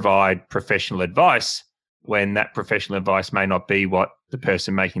and provide professional advice when that professional advice may not be what the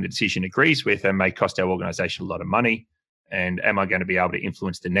person making the decision agrees with and may cost our organization a lot of money? And am I going to be able to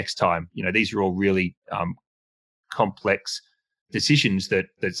influence the next time? These are all really complex decisions that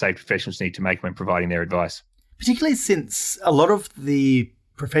safety professionals need to make when providing their advice. Particularly since a lot of the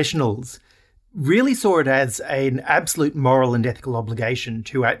professionals really saw it as an absolute moral and ethical obligation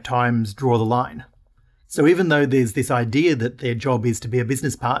to at times draw the line. So even though there's this idea that their job is to be a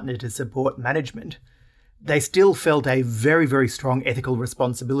business partner to support management, they still felt a very, very strong ethical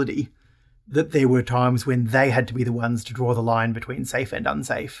responsibility that there were times when they had to be the ones to draw the line between safe and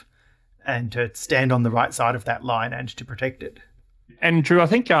unsafe and to stand on the right side of that line and to protect it. And Drew, I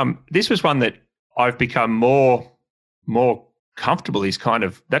think this was one that I've become more comfortable is kind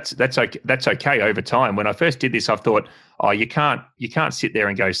of that's okay over time. When I first did this, I thought, oh, you can't sit there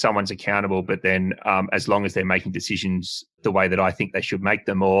and go, someone's accountable, but then as long as they're making decisions the way that I think they should make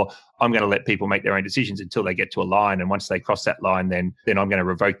them, or I'm going to let people make their own decisions until they get to a line, and once they cross that line, then I'm going to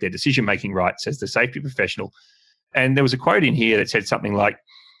revoke their decision making rights as the safety professional. And there was a quote in here that said something like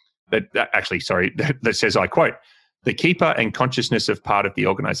that says, I quote, "The keeper and consciousness of part of the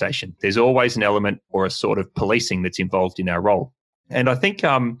organization. There's always an element or a sort of policing that's involved in our role." And I think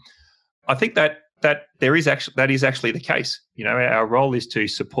that is actually the case. Our role is to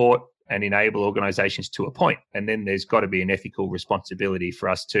support and enable organizations to a point, and then there's got to be an ethical responsibility for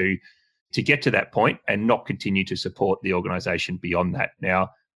us to get to that point and not continue to support the organization beyond that. Now,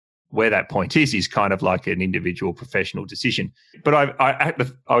 where that point is kind of like an individual professional decision. But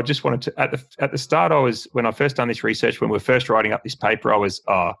I just wanted to at the start, when I first done this research, when we were first writing up this paper, I was,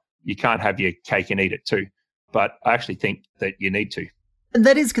 you can't have your cake and eat it too. But I actually think that you need to. And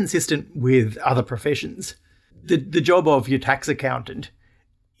that is consistent with other professions. The job of your tax accountant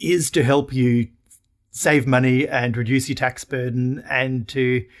is to help you save money and reduce your tax burden and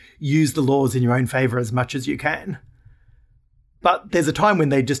to use the laws in your own favour as much as you can. But there's a time when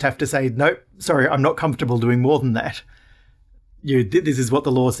they just have to say, no, sorry, I'm not comfortable doing more than that. This is what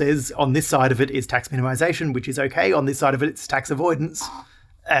the law says. On this side of it is tax minimisation, which is okay. On this side of it, it's tax avoidance.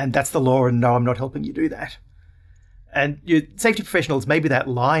 And that's the law, and no, I'm not helping you do that. And safety professionals, maybe that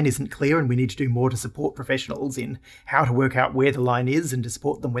line isn't clear and we need to do more to support professionals in how to work out where the line is and to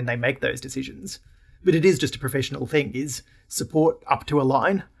support them when they make those decisions. But it is just a professional thing, is support up to a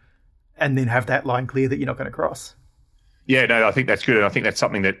line and then have that line clear that you're not going to cross. Yeah, no, I think that's good. And I think that's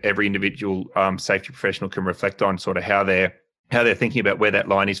something that every individual safety professional can reflect on, sort of how they're thinking about where that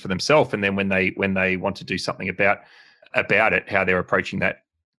line is for themselves. And then when they want to do something about it, how they're approaching that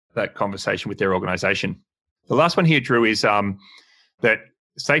conversation with their organization. The last one here, Drew, is that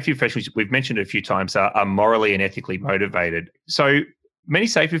safety professionals, we've mentioned it a few times, are morally and ethically motivated. So many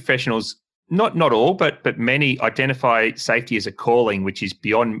safety professionals, not all, but many identify safety as a calling, which is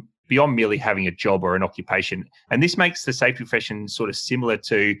beyond merely having a job or an occupation. And this makes the safety profession sort of similar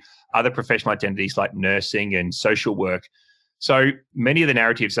to other professional identities like nursing and social work. So many of the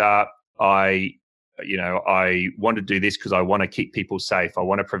narratives are, I want to do this because I want to keep people safe. I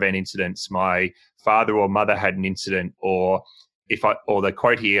want to prevent incidents. My father or mother had an incident, or the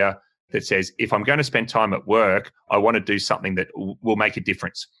quote here that says, if I'm going to spend time at work, I want to do something that will make a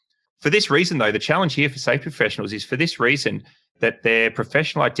difference. For this reason, though, the challenge here for safety professionals is for this reason that their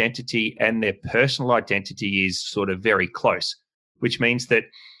professional identity and their personal identity is sort of very close, which means that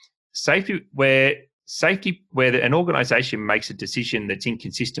where an organization makes a decision that's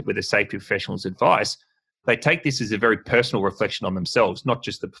inconsistent with a safety professional's advice, they take this as a very personal reflection on themselves, not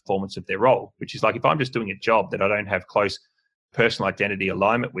just the performance of their role, which is like, if I'm just doing a job that I don't have close personal identity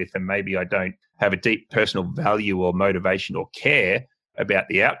alignment with, and maybe I don't have a deep personal value or motivation or care about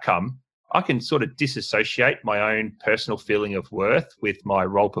the outcome, I can sort of disassociate my own personal feeling of worth with my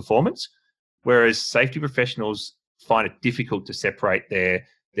role performance. Whereas safety professionals find it difficult to separate their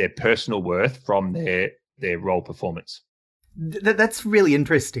personal worth from their role performance. That's really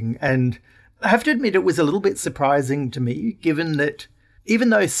interesting. And I have to admit it was a little bit surprising to me, given that even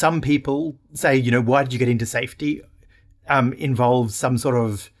though some people say, why did you get into safety, involves some sort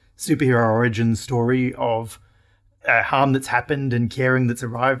of superhero origin story of harm that's happened and caring that's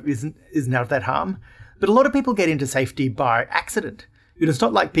arrived isn't out of that harm. But a lot of people get into safety by accident. It's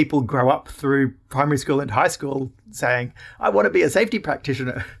not like people grow up through primary school and high school saying, I want to be a safety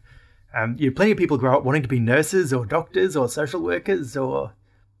practitioner. Plenty of people grow up wanting to be nurses or doctors or social workers or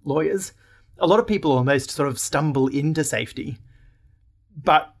lawyers. A lot of people almost sort of stumble into safety.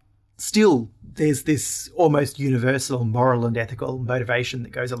 But still, there's this almost universal moral and ethical motivation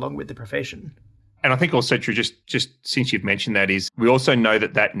that goes along with the profession. And I think also true, just since you've mentioned that, is we also know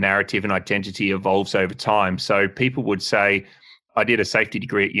that narrative and identity evolves over time. So people would say, I did a safety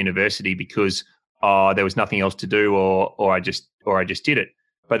degree at university because there was nothing else to do, or I just did it.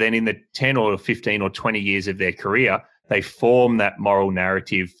 But then in the 10 or 15 or 20 years of their career, they form that moral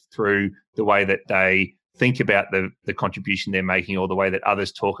narrative through the way that they think about the contribution they're making, or the way that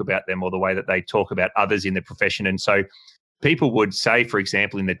others talk about them, or the way that they talk about others in the profession. And so people would say, for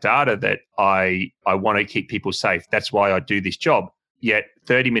example, in the data that I want to keep people safe. That's why I do this job. Yet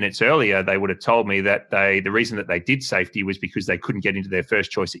 30 minutes earlier, they would have told me that the reason that they did safety was because they couldn't get into their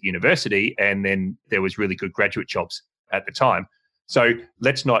first choice at university, and then there was really good graduate jobs at the time. So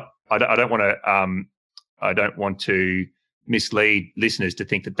let's not. I don't want to mislead listeners to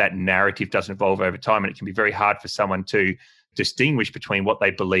think that narrative doesn't evolve over time, and it can be very hard for someone to distinguish between what they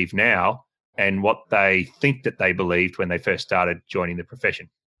believe now and what they think that they believed when they first started joining the profession.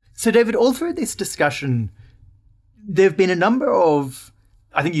 So, David, all through this discussion, there have been a number of,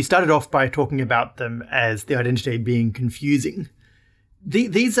 I think you started off by talking about them as the identity being confusing.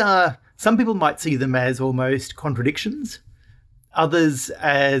 These are, some people might see them as almost contradictions, others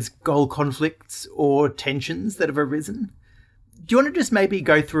as goal conflicts or tensions that have arisen. Do you want to just maybe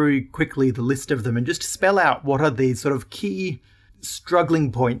go through quickly the list of them and just spell out what are these sort of key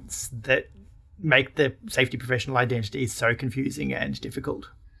struggling points that make the safety professional identity so confusing and difficult?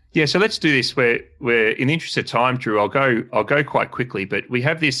 Yeah, so let's do this. We're in the interest of time, Drew. I'll go quite quickly, but we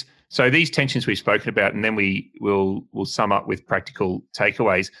have this. So these tensions we've spoken about, and then we'll sum up with practical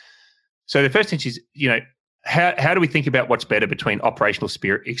takeaways. So the first tension is, how do we think about what's better between operational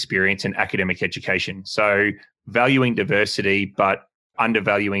experience and academic education? So valuing diversity, but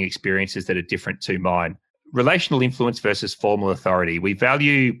undervaluing experiences that are different to mine. Relational influence versus formal authority. We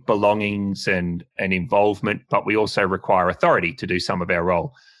value belongings and involvement, but we also require authority to do some of our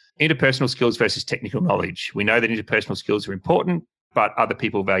role. Interpersonal skills versus technical knowledge. We know that interpersonal skills are important, but other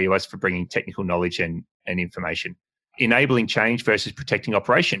people value us for bringing technical knowledge and information. Enabling change versus protecting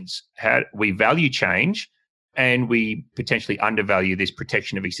operations. How we value change, and we potentially undervalue this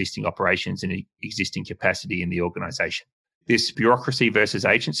protection of existing operations and existing capacity in the organisation. This bureaucracy versus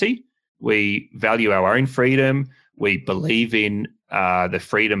agency. We value our own freedom. We believe in the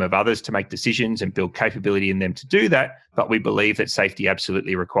freedom of others to make decisions and build capability in them to do that. But we believe that safety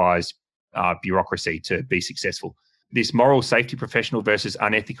absolutely requires bureaucracy to be successful. This moral safety professional versus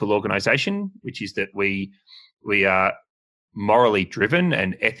unethical organisation, which is that we are morally driven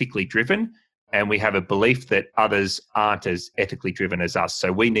and ethically driven, and we have a belief that others aren't as ethically driven as us.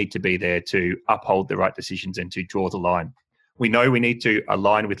 So we need to be there to uphold the right decisions and to draw the line. We know we need to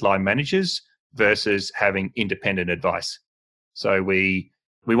align with line managers versus having independent advice. So we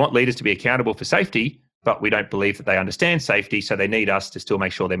want leaders to be accountable for safety, but we don't believe that they understand safety, so they need us to still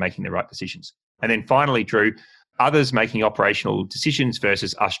make sure they're making the right decisions. And then finally, Drew, others making operational decisions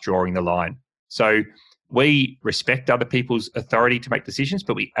versus us drawing the line. So we respect other people's authority to make decisions,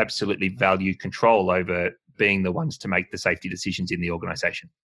 but we absolutely value control over being the ones to make the safety decisions in the organisation.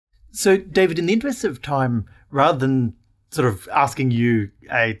 So, David, in the interest of time, rather than sort of asking you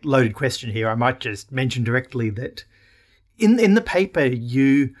a loaded question here, I might just mention directly that in the paper,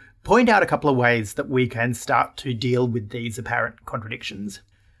 you point out a couple of ways that we can start to deal with these apparent contradictions.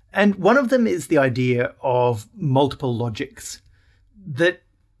 And one of them is the idea of multiple logics, that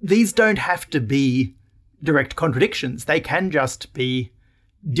these don't have to be direct contradictions. They can just be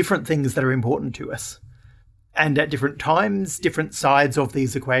different things that are important to us. And at different times, different sides of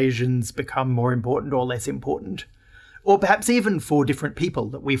these equations become more important or less important. Or perhaps even for different people,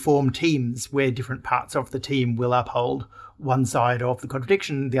 that we form teams where different parts of the team will uphold one side of the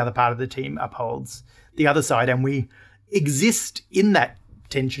contradiction, the other part of the team upholds the other side, and we exist in that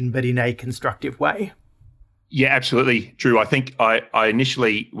tension, but in a constructive way. Yeah, absolutely, Drew. I think I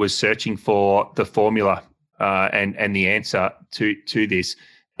initially was searching for the formula and the answer to this,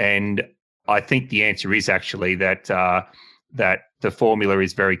 and I think the answer is actually that the formula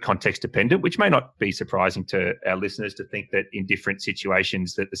is very context dependent, which may not be surprising to our listeners to think that in different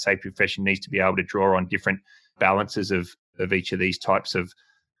situations that the safety profession needs to be able to draw on different balances of each of these types of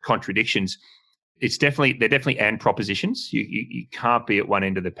contradictions. They're definitely and propositions. You can't be at one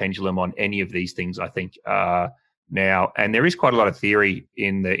end of the pendulum on any of these things, I think, now. And there is quite a lot of theory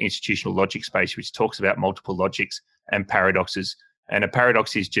in the institutional logic space, which talks about multiple logics and paradoxes. And a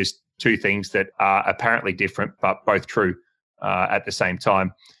paradox is just two things that are apparently different, but both true at the same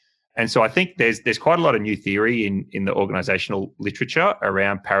time. And so I think there's quite a lot of new theory in the organizational literature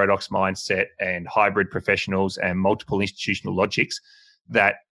around paradox mindset and hybrid professionals and multiple institutional logics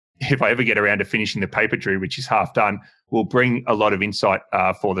that, if I ever get around to finishing the paper, Drew, which is half done, will bring a lot of insight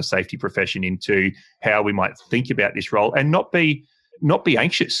for the safety profession into how we might think about this role and not be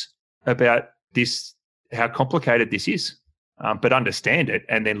anxious about this, how complicated this is, but understand it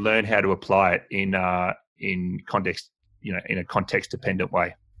and then learn how to apply it in context, in a context dependent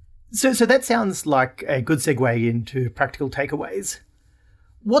way. So that sounds like a good segue into practical takeaways.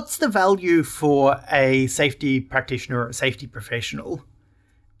 What's the value for a safety practitioner or a safety professional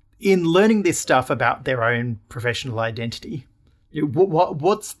in learning this stuff about their own professional identity?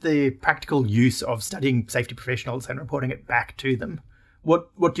 What's the practical use of studying safety professionals and reporting it back to them?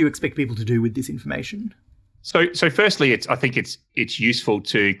 What do you expect people to do with this information? So firstly, I think it's useful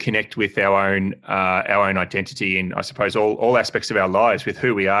to connect with our own identity in, I suppose, all aspects of our lives, with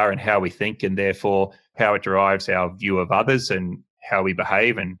who we are and how we think, and therefore how it derives our view of others and how we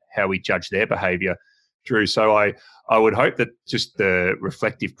behave and how we judge their behaviour, Drew. So I would hope that just the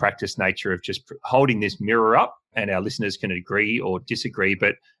reflective practice nature of just holding this mirror up, and our listeners can agree or disagree,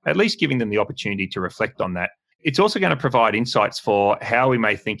 but at least giving them the opportunity to reflect on that. It's also going to provide insights for how we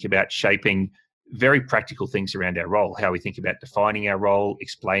may think about shaping very practical things around our role, how we think about defining our role,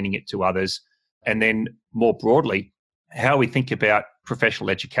 explaining it to others, and then more broadly, how we think about professional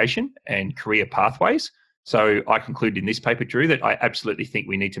education and career pathways. So I concluded in this paper, Drew, that I absolutely think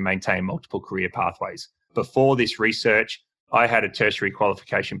we need to maintain multiple career pathways. Before this research, I had a tertiary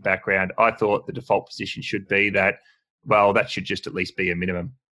qualification background. I thought the default position should be that, well, that should just at least be a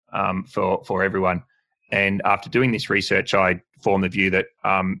minimum for everyone. And after doing this research, I formed the view that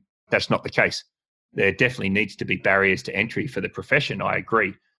that's not the case. There definitely needs to be barriers to entry for the profession, I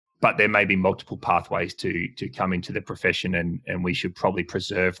agree, but there may be multiple pathways to come into the profession, and we should probably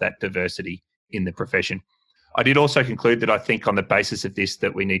preserve that diversity in the profession. I did also conclude that I think on the basis of this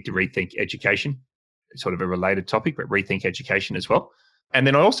that we need to rethink education. It's sort of a related topic, but rethink education as well. And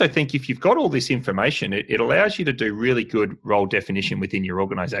then I also think if you've got all this information, it allows you to do really good role definition within your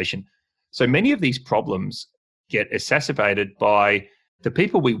organization. So many of these problems get exacerbated by the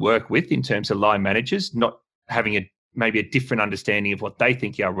people we work with in terms of line managers not having maybe a different understanding of what they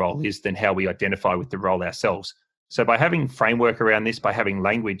think our role is than how we identify with the role ourselves. So by having framework around this, by having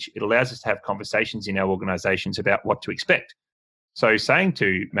language, it allows us to have conversations in our organizations about what to expect. So saying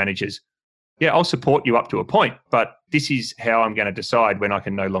to managers, yeah, I'll support you up to a point, but this is how I'm going to decide when I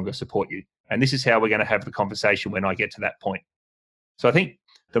can no longer support you. And this is how we're going to have the conversation when I get to that point. So I think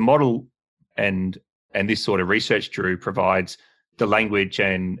the model and this sort of research, Drew, provides the language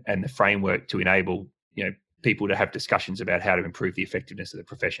and the framework to enable people to have discussions about how to improve the effectiveness of the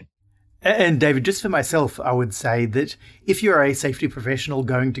profession. And David, just for myself, I would say that if you're a safety professional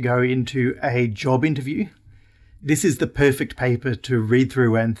going to go into a job interview, this is the perfect paper to read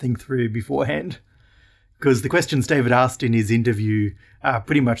through and think through beforehand. Because the questions David asked in his interview are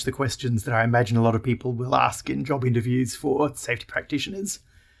pretty much the questions that I imagine a lot of people will ask in job interviews for safety practitioners.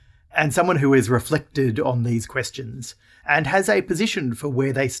 And someone who has reflected on these questions and has a position for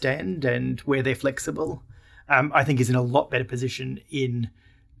where they stand and where they're flexible, I think is in a lot better position in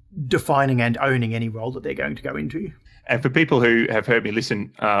defining and owning any role that they're going to go into. And for people who have heard me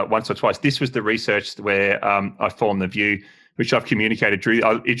listen once or twice, this was the research where I formed the view, which I've communicated, Drew.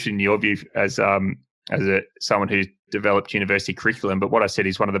 I'm interested in your view as someone who's developed university curriculum. But what I said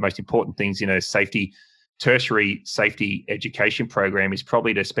is one of the most important things in a tertiary safety education program is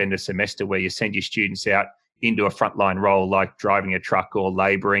probably to spend a semester where you send your students out into a frontline role like driving a truck or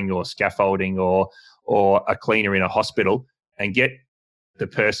labouring or scaffolding or a cleaner in a hospital, and get the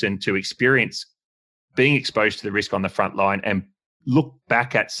person to experience being exposed to the risk on the front line and look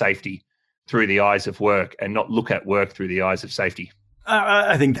back at safety through the eyes of work and not look at work through the eyes of safety.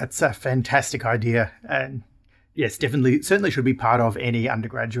 I think that's a fantastic idea. And yes, certainly should be part of any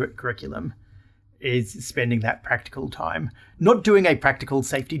undergraduate curriculum, is spending that practical time. Not doing a practical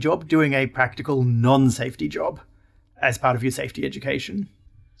safety job, doing a practical non-safety job as part of your safety education.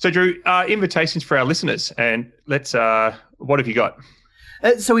 So Drew, invitations for our listeners, and let's, what have you got?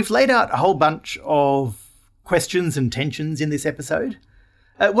 So we've laid out a whole bunch of questions and tensions in this episode.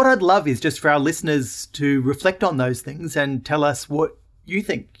 What I'd love is just for our listeners to reflect on those things and tell us what you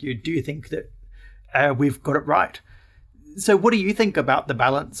think. Do you think that we've got it right? So what do you think about the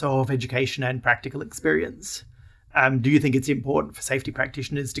balance of education and practical experience? Do you think it's important for safety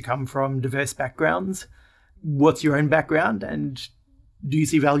practitioners to come from diverse backgrounds? What's your own background, and do you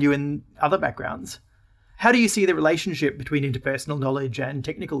see value in other backgrounds? How do you see the relationship between interpersonal knowledge and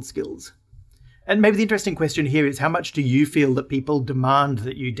technical skills? And maybe the interesting question here is, how much do you feel that people demand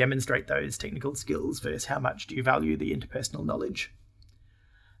that you demonstrate those technical skills versus how much do you value the interpersonal knowledge?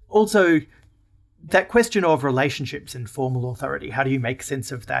 Also, that question of relationships and formal authority, how do you make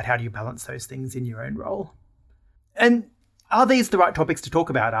sense of that? How do you balance those things in your own role? And are these the right topics to talk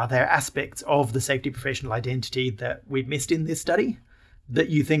about? Are there aspects of the safety professional identity that we've missed in this study that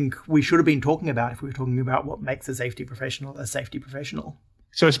you think we should have been talking about if we were talking about what makes a safety professional a safety professional?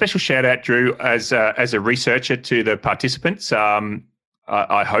 So a special shout out, Drew, as a researcher to the participants.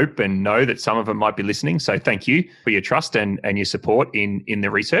 I hope and know that some of them might be listening. So thank you for your trust and your support in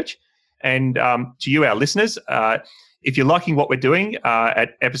the research. And to you, our listeners, if you're liking what we're doing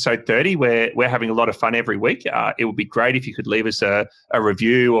at episode 30, where we're having a lot of fun every week, it would be great if you could leave us a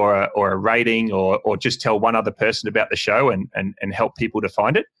review or a rating or just tell one other person about the show and help people to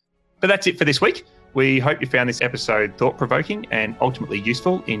find it. But that's it for this week. We hope you found this episode thought-provoking and ultimately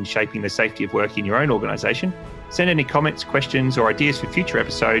useful in shaping the safety of work in your own organisation. Send any comments, questions or ideas for future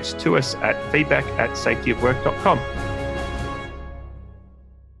episodes to us at feedback@safetyofwork.com.